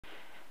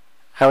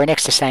Our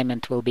next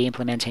assignment will be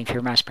implementing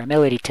Fermat's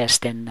Primality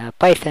test in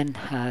Python.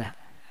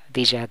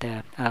 These are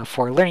the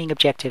 4 learning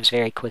objectives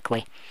very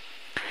quickly.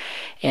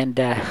 And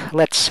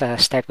let's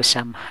start with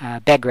some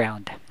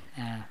background.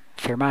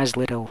 Fermat's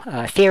little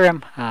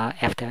theorem,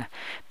 after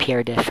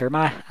Pierre de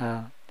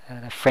Fermat,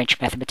 the French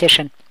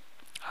mathematician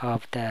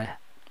of the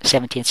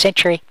 17th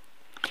century.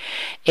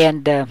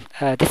 And the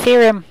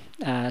theorem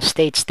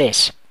states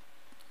this.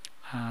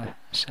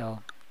 So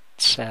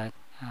it's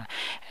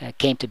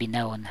came to be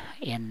known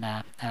in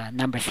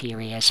number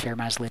theory as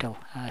Fermat's little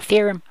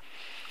theorem.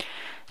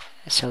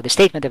 So the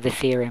statement of the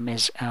theorem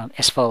is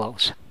as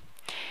follows.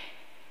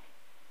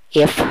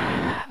 If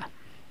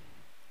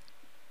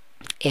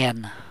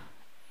n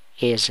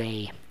is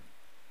a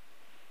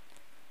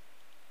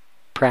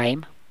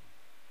prime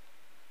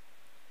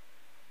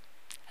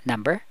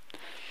number,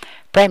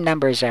 prime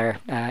numbers are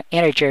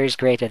integers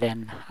greater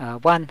than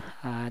 1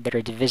 that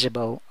are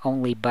divisible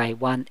only by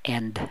 1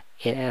 and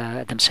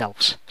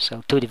themselves.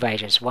 So 2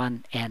 divisors,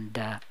 1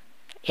 and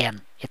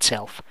n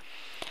itself.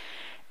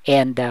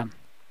 And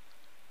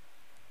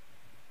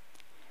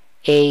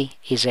a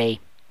is a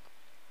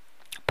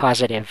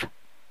positive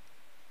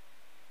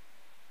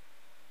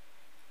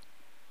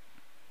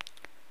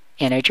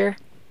integer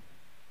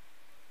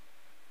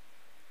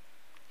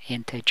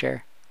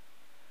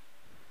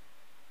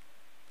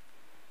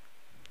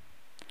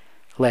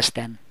less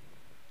than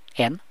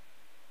n.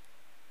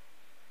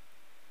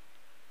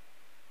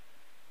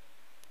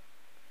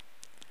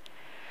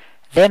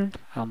 Then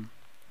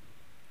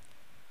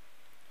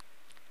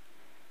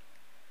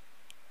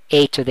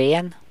a to the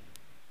n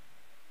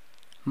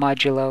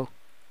modulo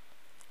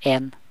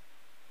n,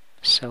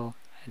 so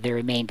the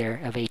remainder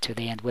of a to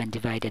the n when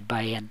divided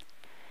by n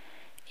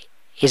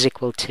is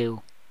equal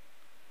to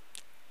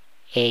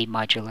a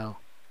modulo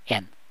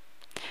n.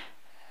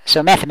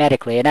 So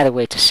mathematically, another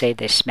way to say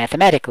this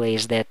mathematically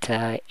is that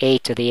a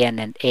to the n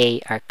and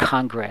a are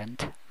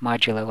congruent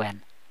modulo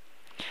n.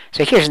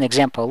 So here's an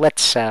example.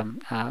 Let's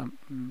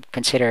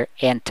consider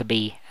n to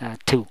be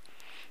 2.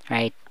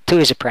 Right? 2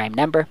 is a prime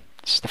number.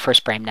 It's the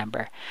first prime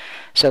number.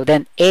 So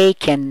then a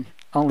can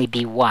only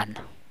be 1.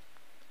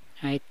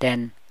 Right?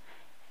 Then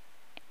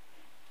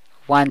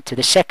 1 to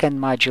the second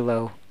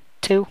modulo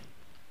 2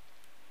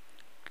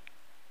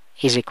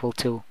 is equal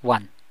to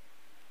 1.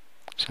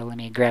 So let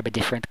me grab a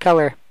different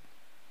color.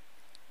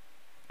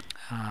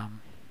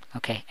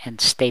 Okay, and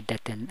state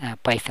that in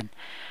Python.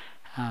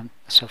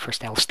 So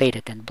first I'll state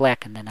it in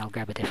black, and then I'll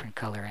grab a different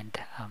color and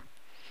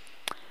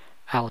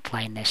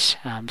outline this.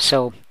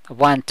 So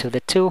 1 to the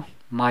 2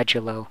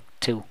 modulo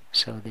 2.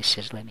 So this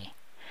is,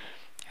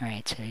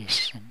 alright, so this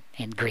is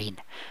in green.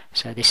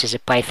 So this is a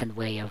Python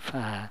way of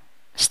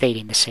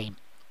stating the same,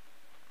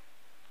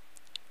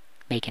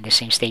 making the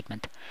same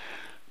statement.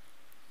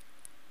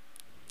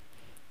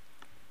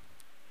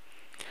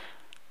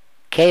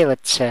 Okay,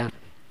 let's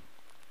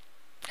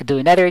do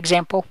another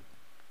example,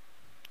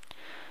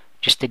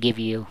 just to give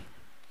you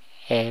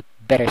a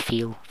better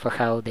feel for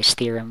how this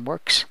theorem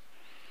works.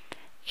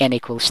 N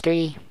equals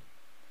 3,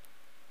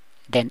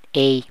 then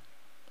a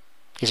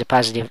is a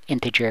positive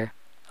integer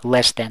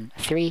less than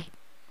 3,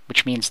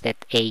 which means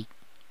that a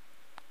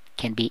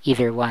can be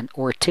either 1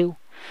 or 2.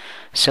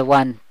 So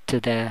 1 to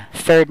the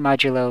third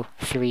modulo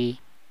 3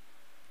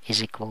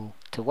 is equal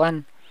to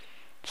 1.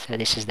 So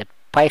this is the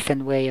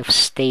Python way of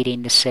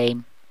stating the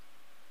same.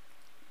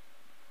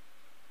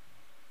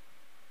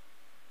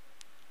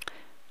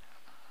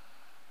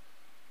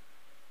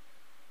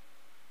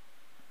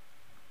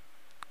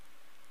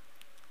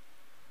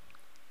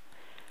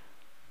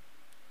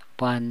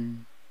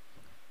 One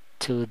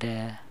to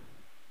the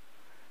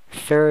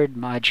third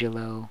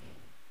modulo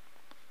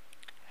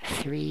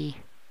 3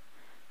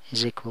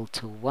 is equal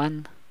to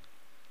 1.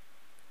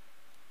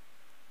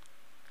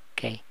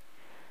 Okay.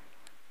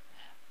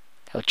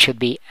 So it should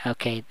be,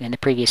 okay, in the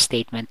previous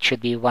statement, should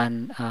be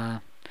 1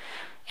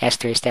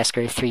 asterisk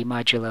 3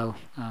 modulo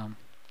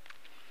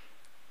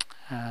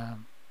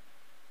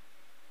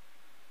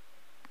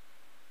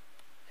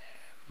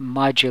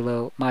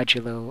modulo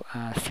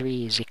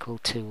 3 is equal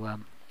to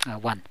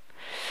 1.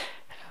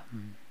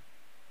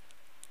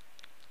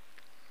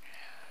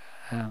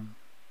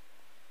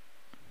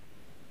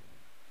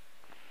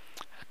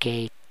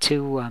 Okay,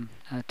 2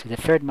 to the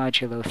third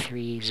modulo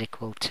 3 is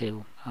equal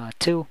to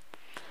 2.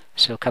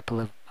 So a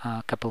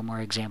couple more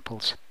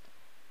examples.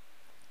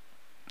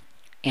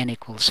 N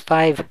equals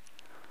 5.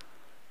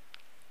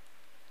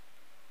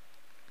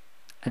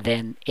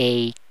 Then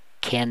a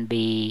can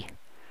be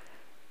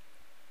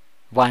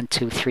 1,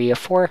 2, 3, or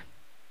 4.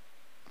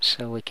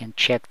 So we can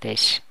check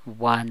this.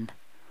 1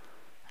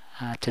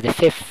 to the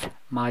 5th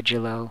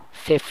modulo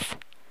 5th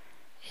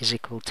is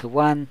equal to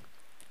 1.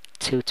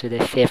 2 to the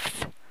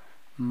 5th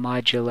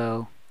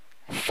modulo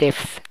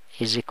 5th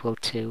is equal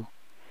to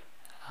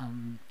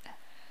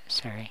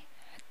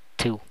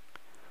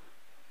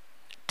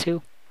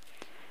 2.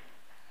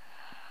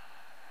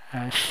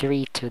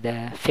 3 to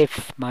the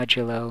 5th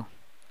modulo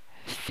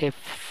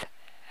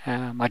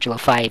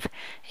 5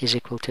 is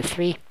equal to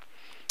 3.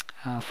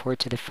 4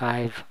 to the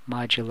 5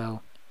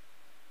 modulo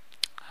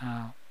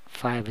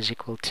 5 is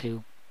equal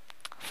to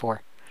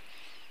 4.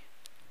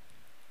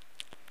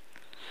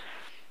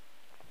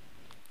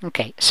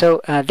 Okay,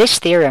 so this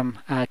theorem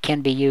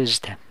can be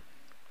used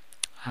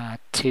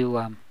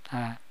to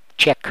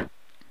check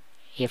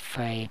if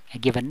a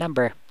given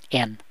number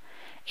n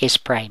is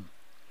prime.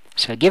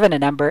 So given a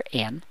number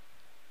n,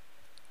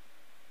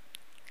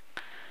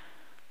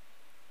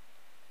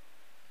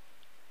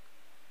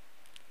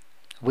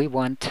 we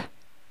want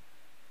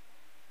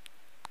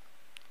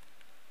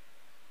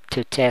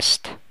to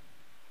test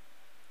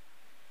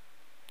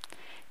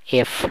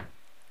if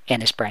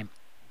n is prime.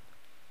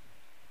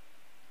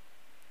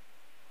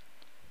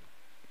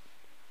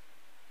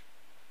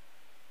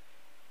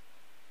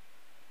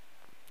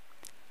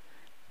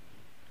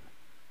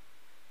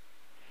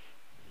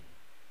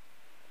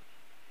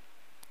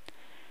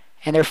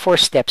 And there are 4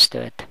 steps to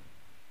it.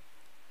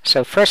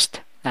 So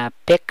first,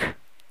 pick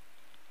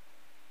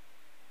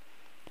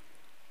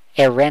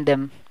a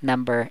random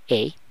number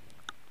a,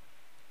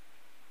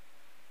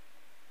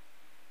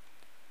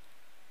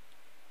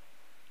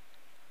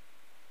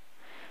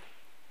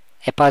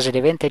 a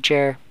positive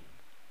integer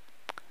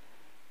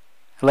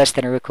less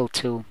than or equal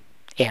to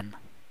n.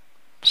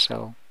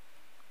 So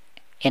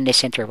in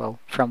this interval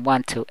from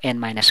 1 to n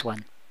minus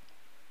 1.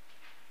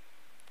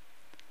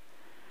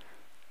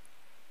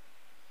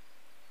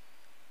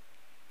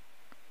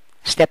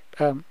 Step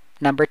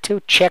number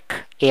 2,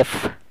 check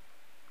if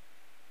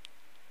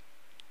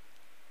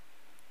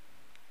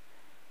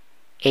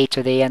a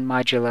to the n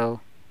modulo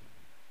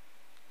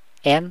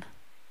n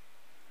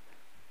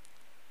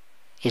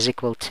is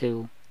equal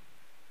to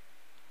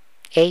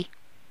a.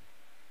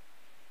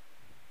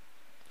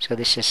 So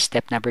this is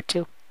step number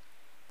 2.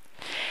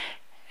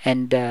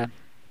 And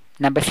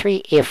number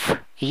 3, if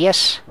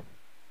yes,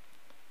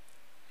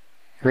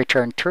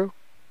 return true.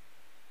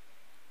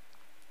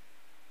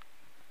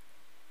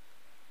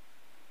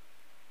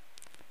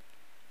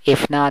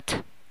 If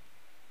not,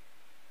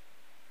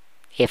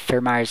 if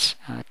Fermat's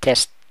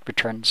test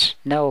returns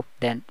no,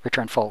 then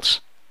return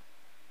false.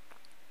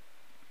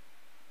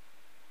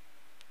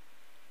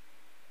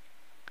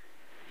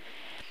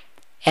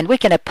 And we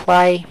can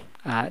apply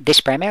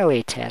this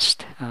primality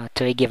test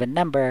to a given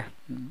number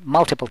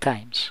multiple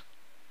times,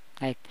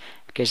 right?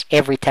 Because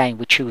every time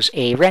we choose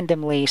a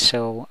randomly,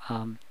 so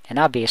and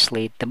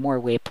obviously the more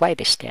we apply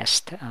this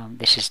test,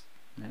 this is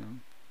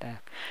the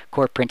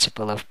core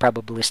principle of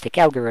probabilistic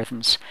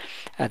algorithms.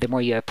 The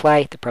more you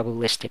apply the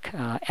probabilistic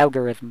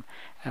algorithm,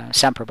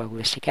 some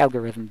probabilistic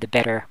algorithm, the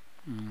better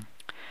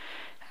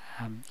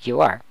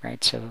you are,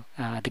 right? So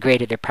the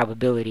greater the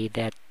probability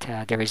that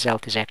the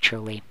result is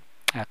actually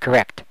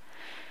correct.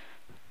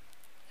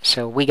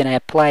 So we can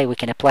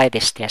apply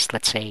this test,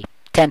 let's say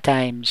 10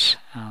 times,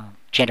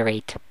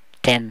 generate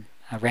 10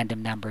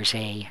 random numbers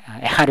a,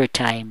 100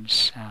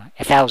 times,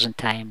 1,000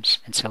 times,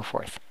 and so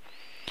forth.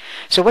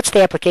 So what's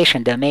the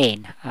application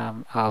domain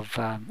of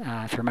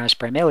Fermat's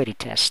primality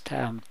test?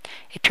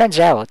 It turns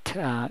out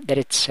that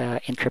it's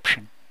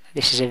encryption.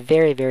 This is a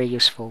very, very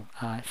useful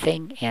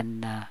thing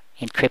in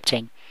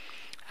encrypting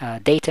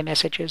data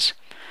messages,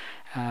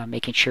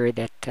 making sure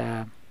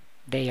that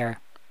they are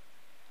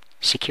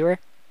secure.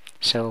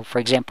 So for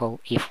example,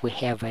 if we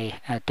have a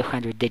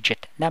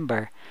 200-digit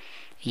number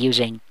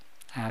using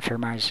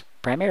Fermat's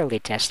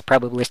primality test,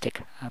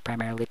 probabilistic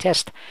primality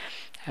test,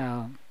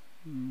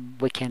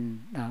 we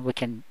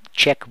can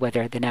check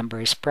whether the number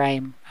is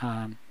prime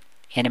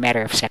in a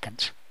matter of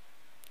seconds.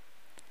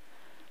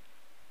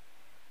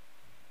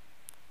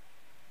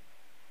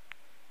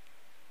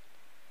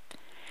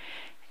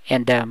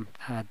 And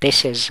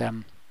this is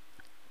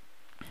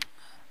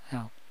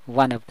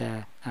one of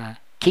the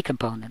key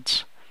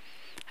components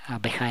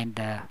behind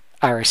the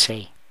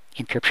RSA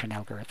encryption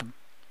algorithm.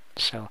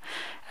 So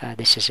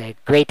this is a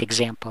great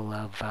example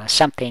of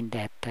something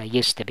that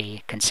used to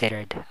be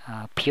considered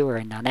pure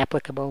and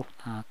non-applicable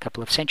a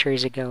couple of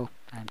centuries ago.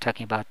 I'm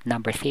talking about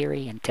number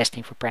theory and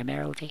testing for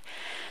primality.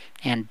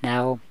 And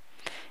now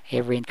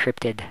every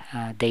encrypted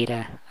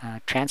data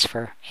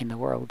transfer in the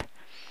world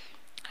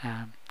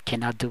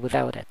cannot do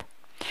without it.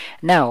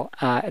 Now,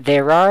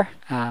 there are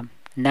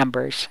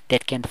numbers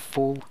that can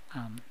fool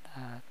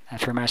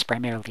Fermat's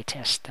primality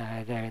test.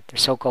 They're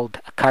so-called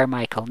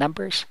Carmichael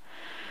numbers.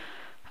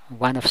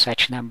 One of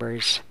such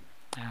numbers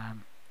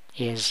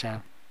is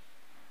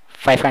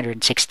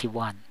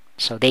 561.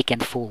 So they can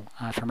fool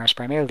Fermat's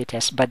primality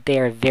test, but they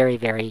are very,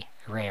 very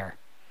rare.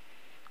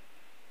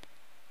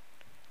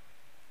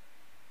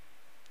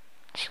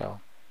 So,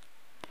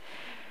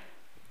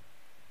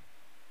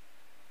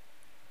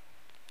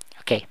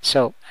 okay,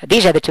 so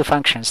these are the two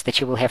functions that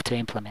you will have to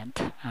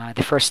implement.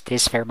 The first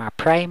is Fermat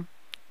prime,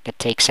 that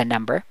takes a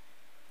number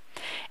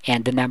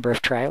and the number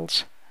of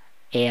trials,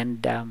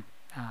 and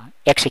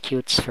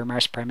executes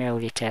Fermat's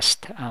primality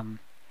test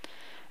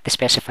the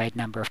specified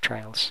number of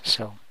trials.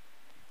 So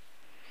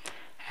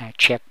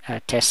check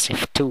tests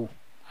if 2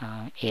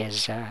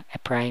 is a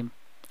prime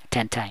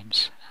 10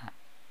 times.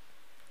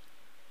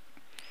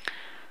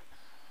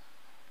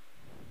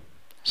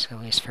 So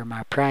is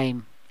Fermat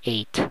prime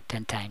 8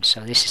 10 times.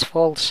 So this is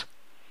false.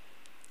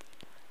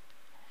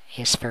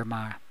 is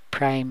Fermat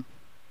prime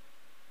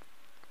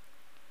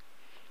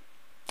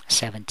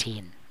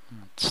 17.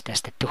 It's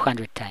tested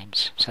 200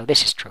 times, so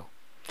this is true.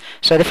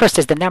 So the first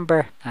is the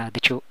number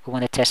that you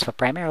want to test for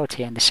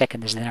primality, and the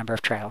second is the number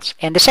of trials.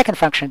 And the second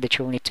function that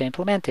you will need to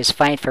implement is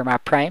find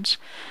Fermat primes.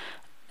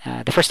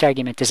 The first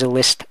argument is a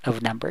list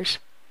of numbers,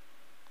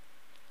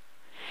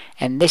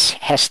 and this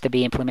has to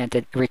be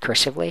implemented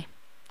recursively.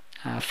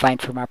 Find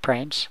Fermat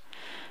primes.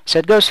 So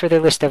it goes for the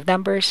list of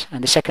numbers,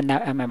 and the second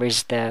number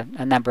is the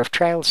number of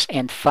trials,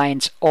 and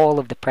finds all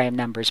of the prime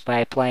numbers by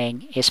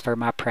applying is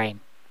Fermat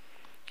prime.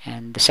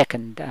 And the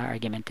second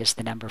argument is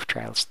the number of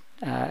trials.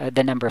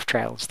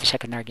 The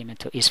second argument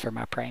to is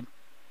Fermat prime.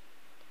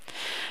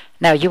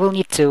 Now you will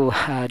need to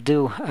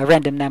do a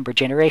random number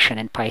generation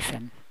in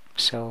Python.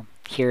 So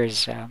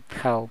here's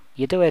how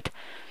you do it.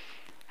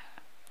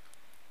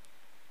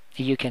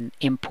 You can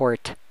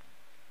import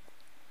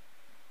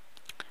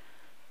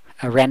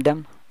a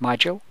random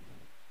module,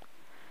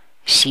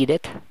 seed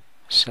it.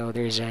 So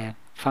there's a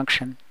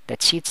function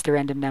that seeds the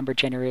random number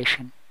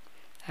generation,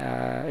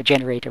 a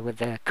generator with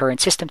the current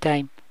system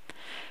time,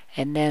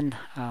 and then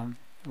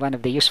one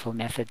of the useful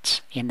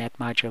methods in that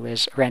module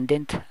is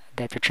randint,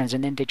 that returns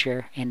an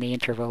integer in the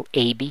interval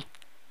AB.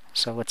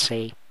 So let's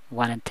say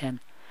 1 and 10.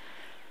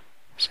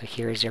 So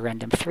here is a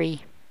random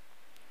 3,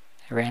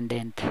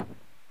 randint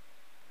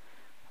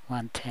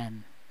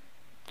 110.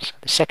 So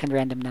the second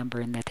random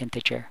number in that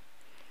integer,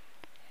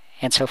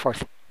 and so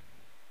forth.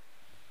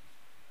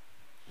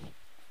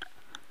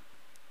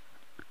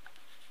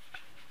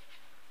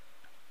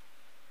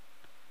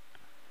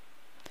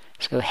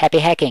 So happy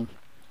hacking!